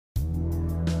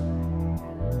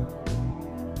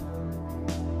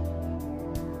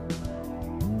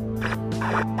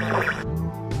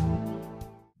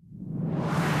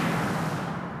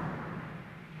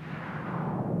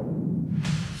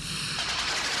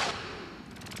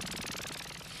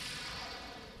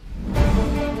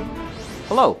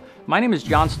Hello, my name is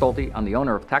John Stolte. I'm the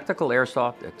owner of Tactical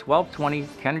Airsoft at 1220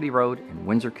 Kennedy Road in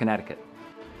Windsor, Connecticut.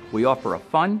 We offer a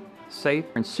fun, safe,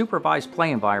 and supervised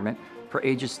play environment for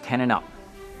ages 10 and up.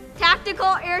 Tactical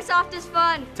Airsoft is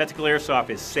fun. Tactical Airsoft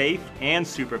is safe and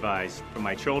supervised for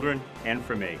my children and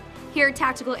for me. Here at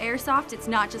Tactical Airsoft, it's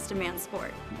not just a man's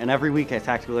sport. And every week at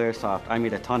Tactical Airsoft, I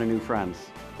meet a ton of new friends.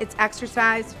 It's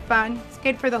exercise, fun, it's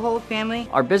good for the whole family.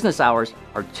 Our business hours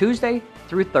are Tuesday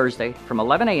through Thursday from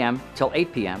 11 a.m. till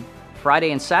 8 p.m.,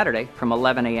 Friday and Saturday from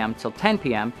 11 a.m. till 10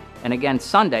 p.m., and again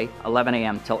Sunday, 11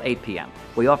 a.m. till 8 p.m.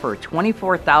 We offer a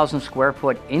 24,000 square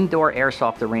foot indoor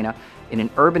airsoft arena in an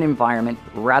urban environment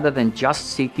rather than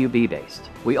just CQB based.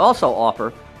 We also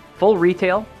offer full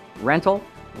retail, rental,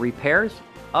 repairs,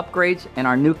 upgrades, and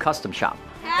our new custom shop.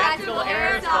 Tactical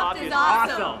Airsoft is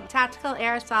awesome. Tactical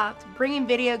Airsoft, bringing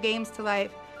video games to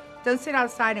life. Don't sit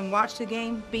outside and watch the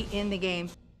game, be in the game.